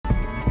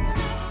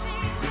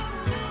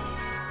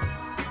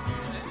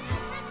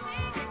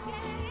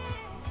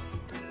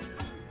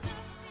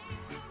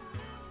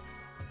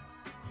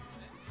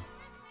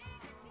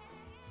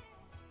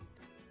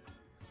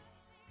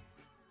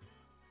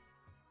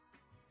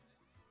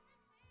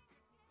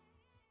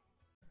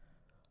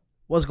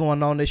What's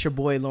going on? It's your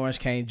boy Lawrence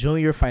Kane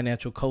Jr.,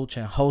 financial coach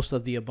and host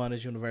of the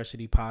Abundance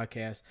University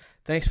podcast.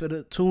 Thanks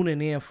for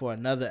tuning in for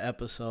another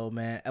episode,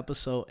 man.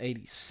 Episode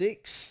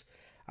 86,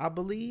 I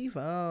believe.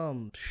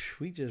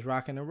 We just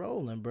rocking and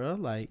rolling, bro.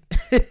 Like,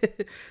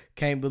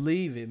 can't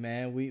believe it,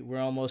 man. We're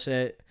almost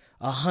at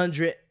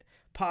 100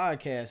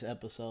 podcast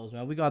episodes,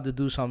 man. We got to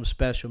do something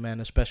special, man.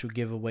 A special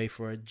giveaway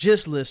for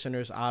just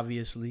listeners,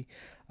 obviously.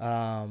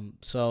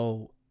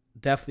 So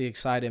definitely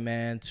excited,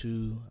 man,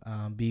 to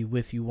be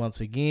with you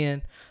once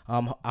again.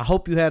 I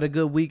hope you had a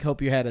good week.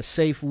 Hope you had a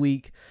safe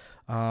week.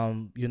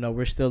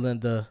 We're still in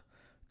the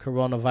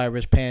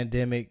coronavirus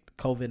pandemic,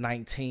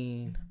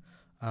 COVID-19.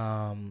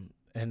 And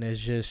it's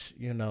just,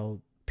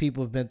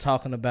 people have been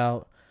talking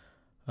about,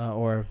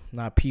 or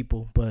not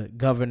people, but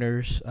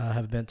governors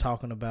have been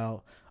talking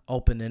about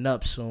opening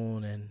up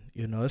soon. And,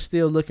 it's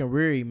still looking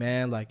weary,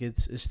 man. Like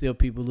it's still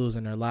people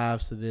losing their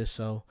lives to this.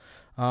 So,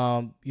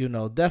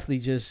 definitely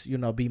just,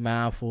 be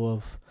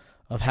mindful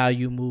of how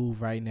you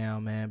move right now,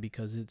 man,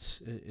 because it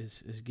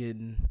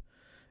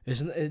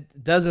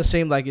doesn't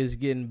seem like it's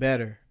getting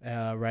better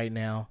right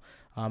now,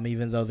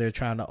 even though they're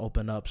trying to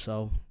open up.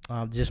 So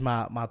just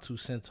my 2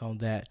 cents on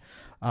that.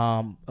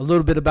 A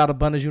little bit about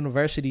Abundance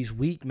University's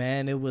week,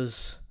 man. It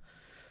was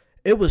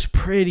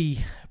pretty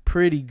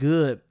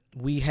good.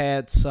 We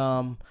had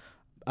some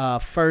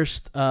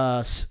first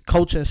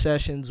coaching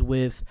sessions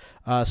with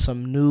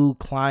some new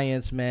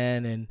clients,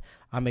 man, and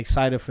I'm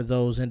excited for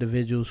those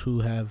individuals who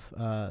have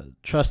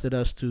trusted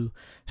us to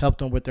help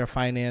them with their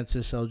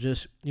finances. So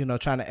just,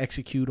 trying to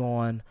execute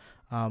on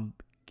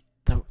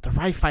the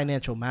right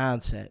financial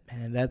mindset,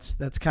 man.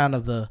 That's kind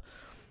of the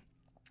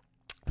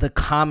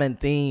common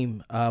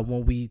theme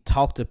when we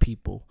talk to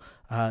people.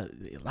 A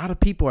lot of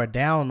people are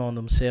down on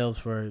themselves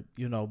for,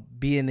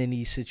 being in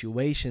these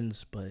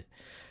situations, but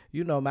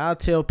man, I'll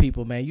tell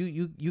people, man,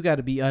 you got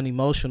to be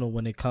unemotional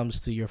when it comes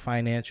to your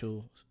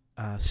financial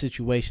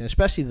situation,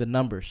 especially the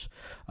numbers.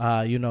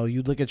 You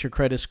look at your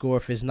credit score.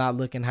 If it's not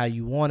looking how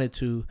you want it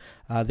to,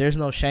 there's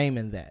no shame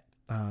in that.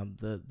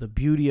 The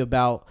beauty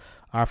about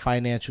our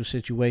financial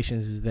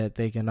situations is that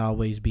they can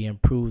always be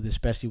improved,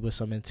 especially with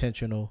some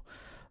intentional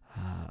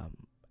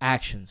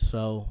actions.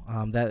 So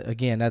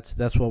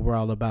that's what we're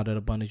all about at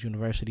Abundance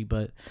University.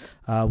 But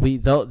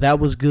that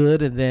was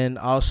good. And then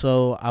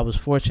also I was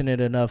fortunate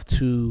enough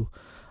to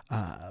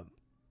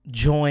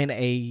join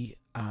a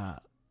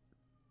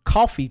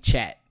coffee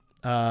chat,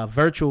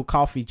 virtual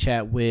coffee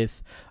chat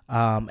with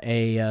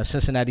a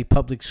Cincinnati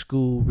Public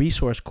School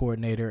resource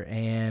coordinator.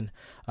 And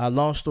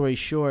long story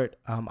short,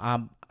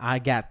 I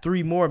got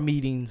 3 more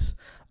meetings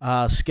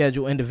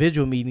schedule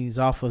individual meetings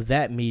off of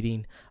that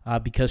meeting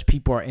because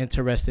people are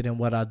interested in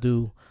what I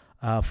do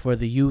for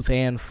the youth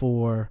and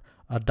for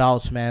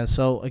adults, man.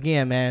 So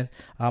again, man,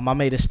 I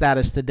made a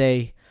status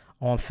today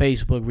on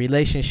Facebook.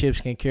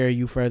 Relationships can carry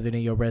you further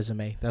than your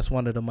resume. That's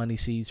one of the Money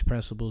Seeds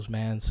principles,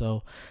 man.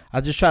 So I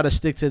just try to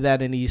stick to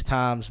that in these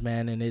times,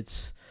 man. And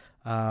it's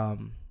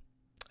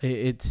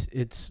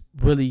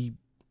really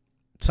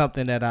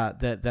something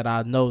that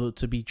I know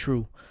to be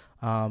true.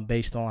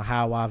 Based on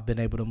how I've been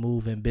able to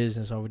move in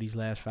business over these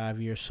last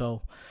 5 years.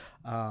 So,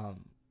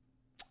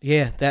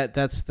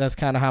 that's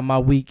kind of how my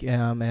week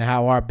and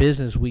how our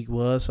business week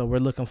was. So we're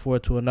looking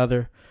forward to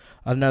another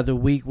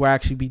week. We'll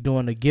actually be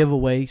doing a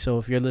giveaway. So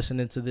if you're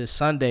listening to this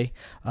Sunday,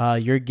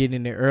 you're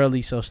getting it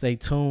early. So stay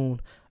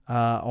tuned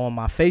on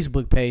my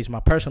Facebook page, my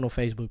personal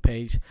Facebook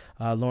page,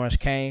 Lawrence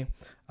Kane.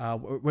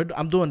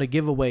 I'm doing a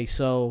giveaway.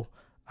 So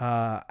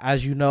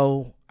as you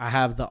know, I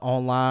have the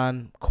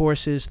online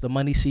courses, the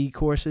Money Seed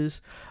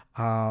courses.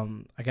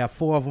 I got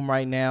 4 of them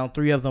right now.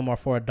 3 of them are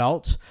for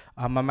adults.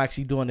 I'm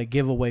actually doing a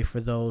giveaway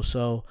for those.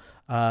 So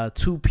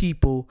 2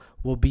 people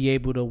will be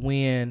able to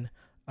win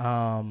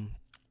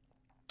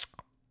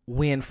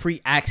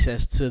free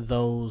access to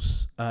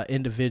those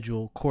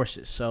individual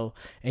courses. So,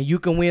 and you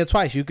can win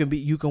twice. You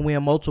can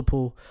win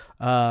multiple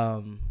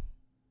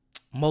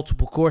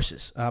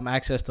courses,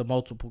 access to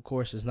multiple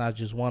courses, not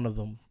just one of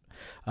them.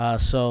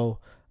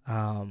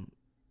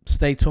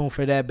 Stay tuned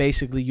for that.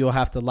 Basically, you'll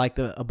have to like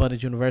the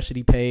Abundance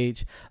University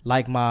page,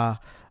 like my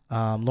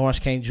Lawrence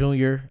Kane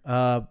Jr.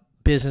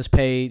 Business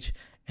page,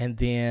 and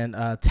then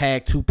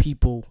tag 2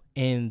 people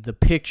in the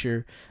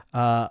picture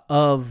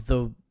of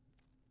the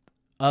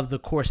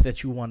course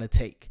that you want to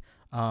take.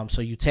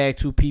 So you tag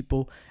 2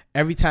 people.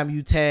 Every time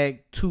you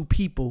tag 2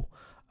 people,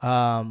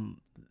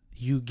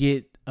 you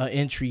get an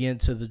entry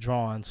into the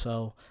drawing.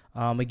 So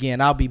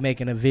again, I'll be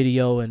making a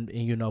video and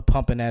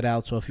pumping that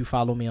out. So if you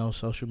follow me on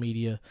social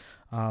media,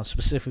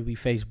 specifically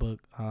Facebook,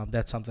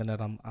 that's something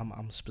that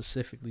I'm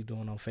specifically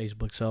doing on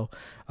Facebook. So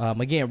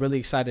again, really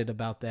excited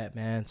about that,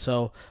 man.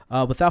 So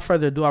without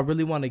further ado, I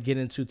really want to get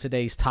into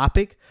today's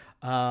topic,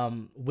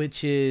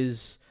 which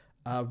is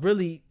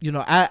really,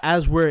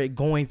 as we're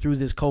going through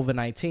this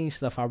COVID-19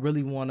 stuff, I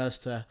really want us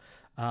to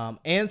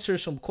answer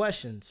some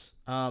questions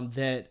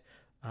that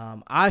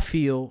I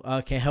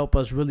feel can help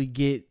us really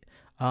get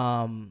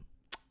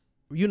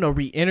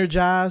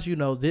re-energized.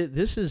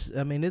 This is,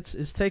 I mean,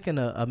 it's taking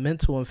a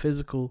mental and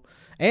physical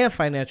and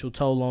financial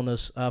toll on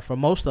us, for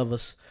most of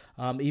us,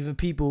 even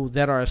people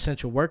that are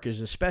essential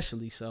workers,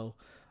 especially. So,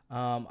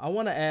 I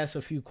want to ask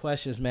a few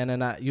questions, man.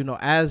 And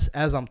as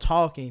I'm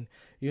talking,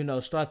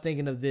 start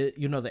thinking of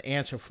the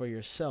answer for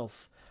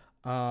yourself.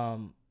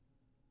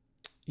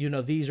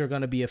 These are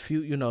going to be a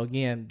few,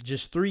 again,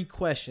 just three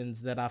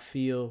questions that I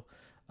feel,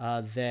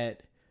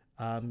 that,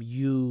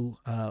 will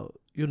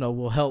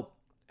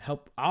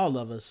help all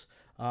of us,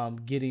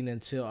 getting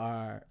into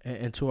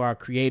our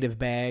creative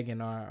bag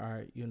and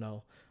our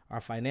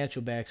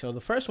financial bag. So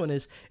the first one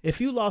is, if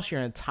you lost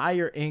your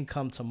entire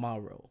income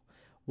tomorrow,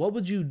 what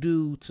would you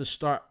do to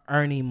start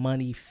earning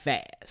money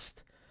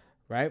fast?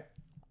 Right?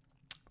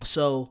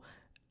 So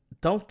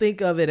don't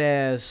think of it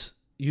as,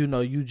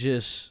 you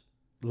just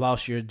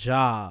lost your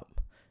job.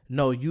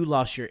 No, you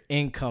lost your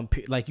income.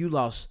 Like you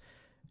lost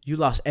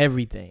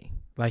everything.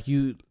 Like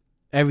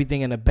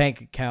everything in a bank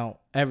account.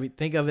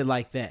 Think of it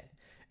like that.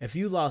 If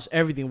you lost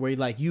everything where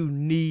you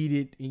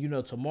need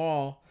it,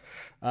 tomorrow,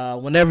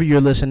 whenever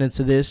you're listening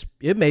to this,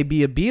 it may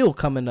be a bill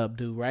coming up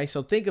due, right?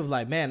 So think of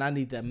man, I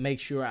need to make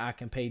sure I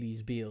can pay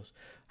these bills.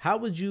 How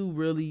would you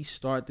really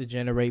start to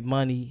generate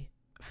money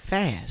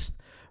fast,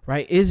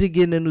 right? Is it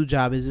getting a new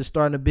job? Is it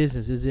starting a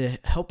business? Is it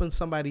helping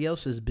somebody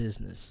else's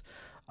business?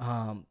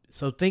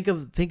 So think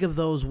of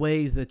those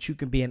ways that you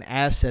can be an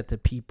asset to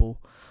people,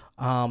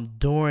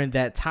 during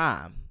that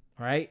time,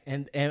 right?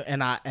 And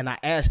I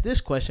asked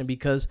this question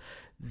because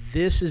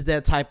this is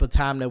that type of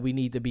time that we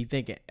need to be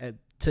thinking.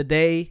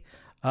 Today,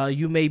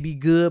 you may be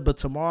good, but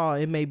tomorrow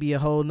it may be a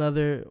whole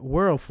nother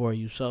world for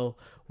you. So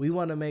we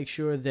want to make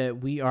sure that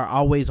we are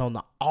always on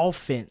the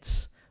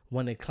offense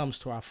when it comes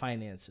to our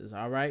finances.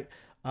 All right.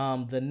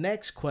 The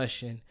next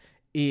question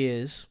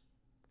is,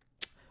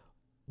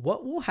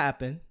 what will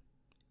happen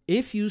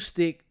if you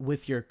stick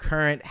with your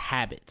current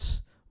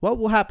habits? What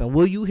will happen?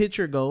 Will you hit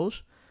your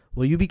goals?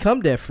 Will you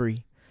become debt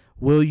free?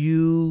 Will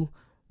you,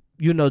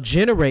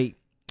 generate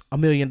 $1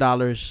 million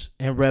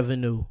in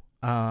revenue,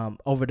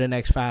 over the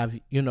next 5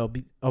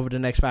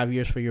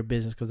 years for your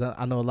business? Because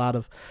I know a lot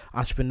of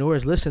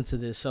entrepreneurs listen to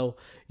this. So,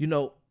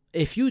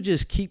 if you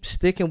just keep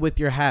sticking with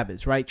your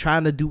habits, right,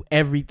 trying to do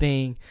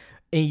everything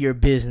in your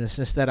business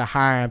instead of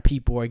hiring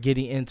people or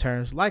getting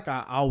interns, like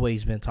I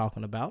always been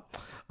talking about,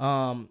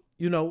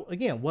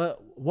 again, what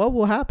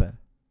will happen?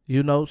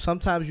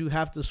 Sometimes you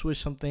have to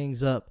switch some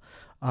things up.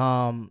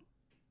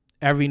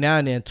 Every now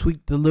and then,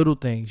 tweak the little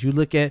things. You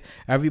look at,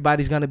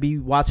 everybody's going to be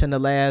watching the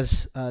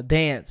Last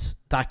Dance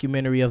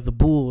documentary of the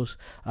Bulls,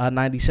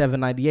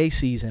 97-98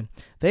 season.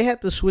 They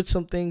had to switch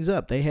some things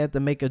up. They had to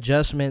make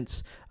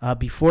adjustments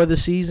before the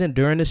season,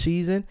 during the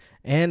season,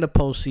 and the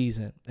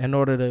postseason in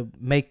order to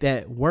make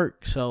that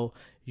work. So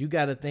you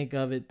got to think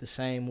of it the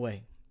same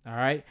way. All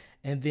right.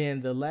 And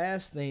then the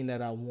last thing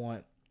that I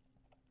want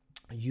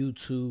you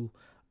to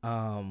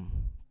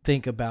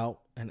think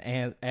about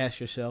and ask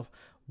yourself,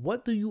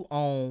 what do you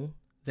own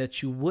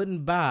that you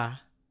wouldn't buy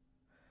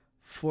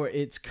for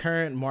its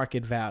current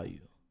market value?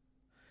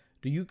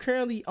 Do you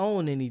currently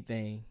own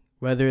anything,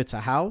 whether it's a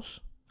house,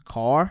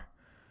 car,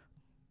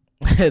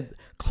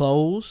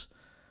 clothes,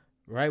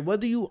 right?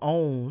 What do you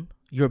own?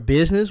 Your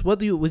business?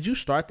 Would you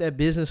start that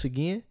business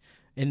again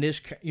in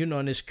this,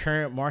 in this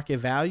current market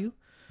value?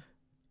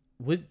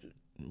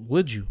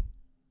 Would you?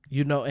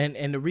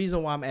 And the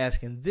reason why I'm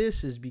asking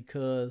this is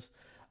because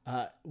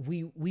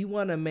we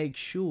want to make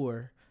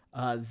sure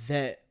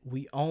that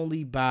we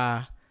only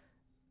buy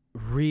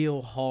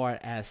real hard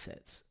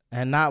assets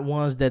and not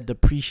ones that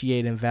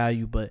depreciate in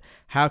value, but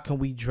how can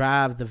we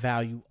drive the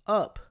value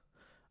up,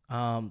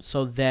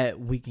 so that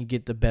we can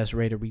get the best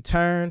rate of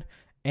return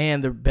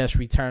and the best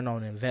return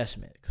on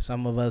investment.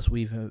 Some of us,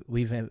 we've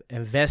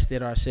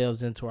invested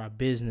ourselves into our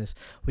business.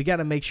 We got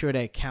to make sure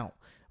that count.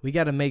 We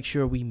got to make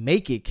sure we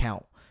make it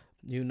count,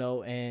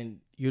 and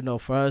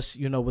for us,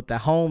 with the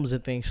homes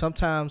and things,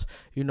 sometimes,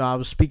 I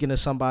was speaking to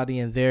somebody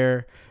and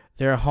their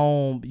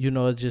home,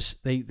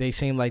 just they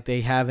seem like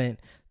they haven't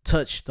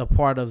touched the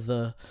part of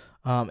the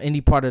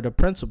any part of the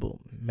principal.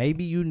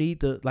 Maybe you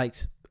need to,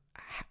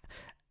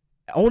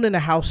 owning a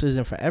house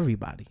isn't for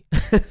everybody.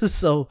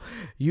 So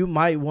you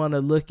might want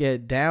to look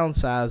at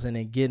downsizing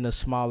and getting a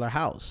smaller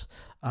house.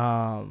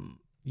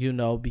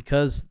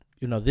 Because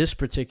this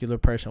particular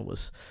person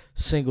was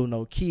single,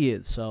 no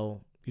kids.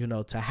 So,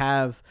 to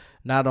have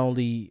not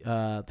only,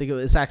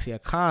 it's actually a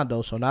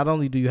condo. So not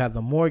only do you have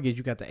the mortgage,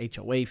 you got the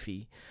HOA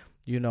fee,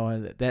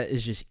 and that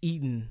is just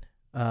eating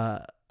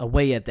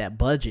away at that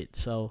budget.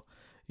 So,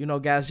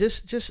 guys,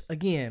 just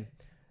again,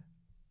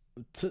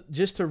 to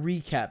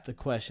recap the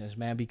questions,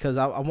 man, because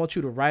I want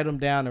you to write them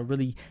down and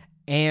really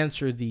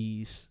answer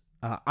these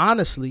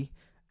honestly.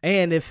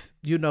 And if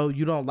you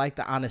don't like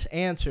the honest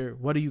answer,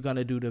 what are you going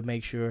to do to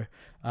make sure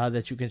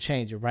that you can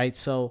change it, right?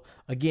 So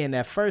again,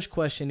 that first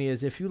question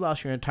is, if you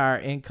lost your entire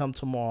income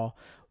tomorrow,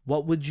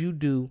 what would you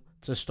do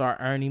to start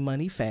earning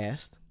money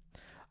fast?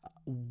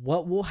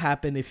 What will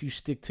happen if you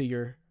stick to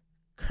your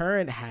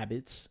current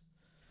habits?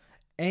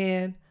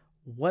 And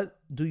what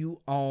do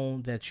you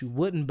own that you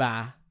wouldn't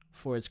buy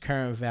for its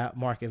current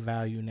market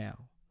value now?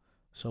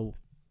 So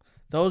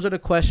those are the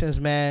questions,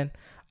 man.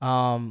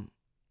 I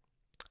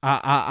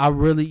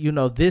really,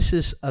 this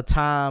is a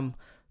time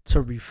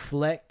to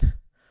reflect,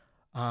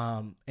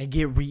 and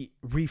get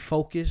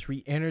refocused,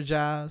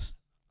 re-energized.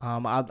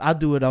 I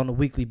do it on a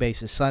weekly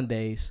basis,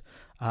 Sundays,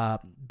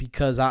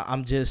 because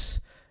I'm just,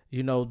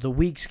 the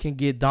weeks can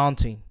get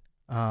daunting.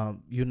 We're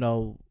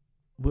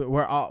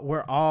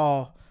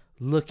all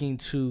looking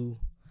to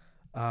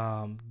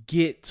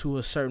get to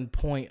a certain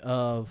point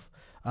of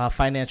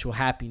financial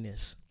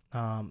happiness,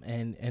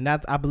 and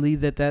that, I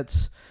believe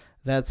that's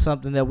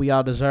something that we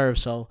all deserve.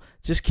 So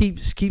just keep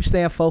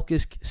staying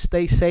focused,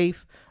 stay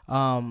safe,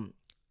 and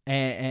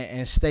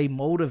stay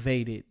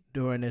motivated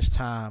during this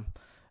time.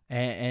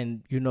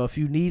 And if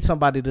you need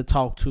somebody to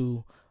talk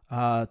to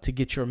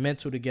get your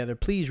mental together,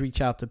 please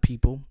reach out to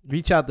people.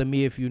 Reach out to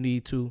me if you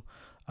need to.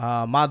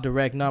 My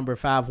direct number,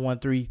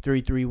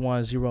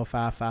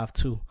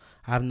 513-331-0552.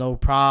 I have no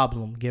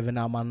problem giving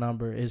out my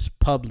number. It's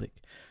public.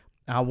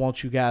 I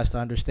want you guys to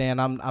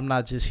understand I'm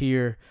not just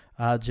here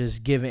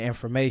just giving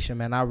information,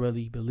 man. I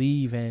really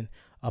believe in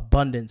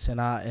abundance,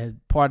 and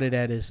part of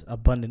that is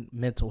abundant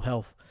mental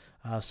health.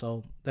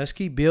 So let's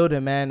keep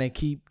building, man, and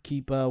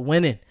keep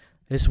winning.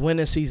 It's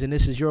winning season.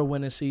 This is your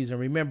winning season.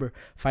 Remember,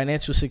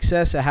 financial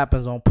success, it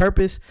happens on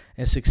purpose,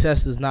 and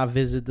success does not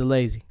visit the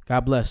lazy.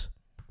 God bless.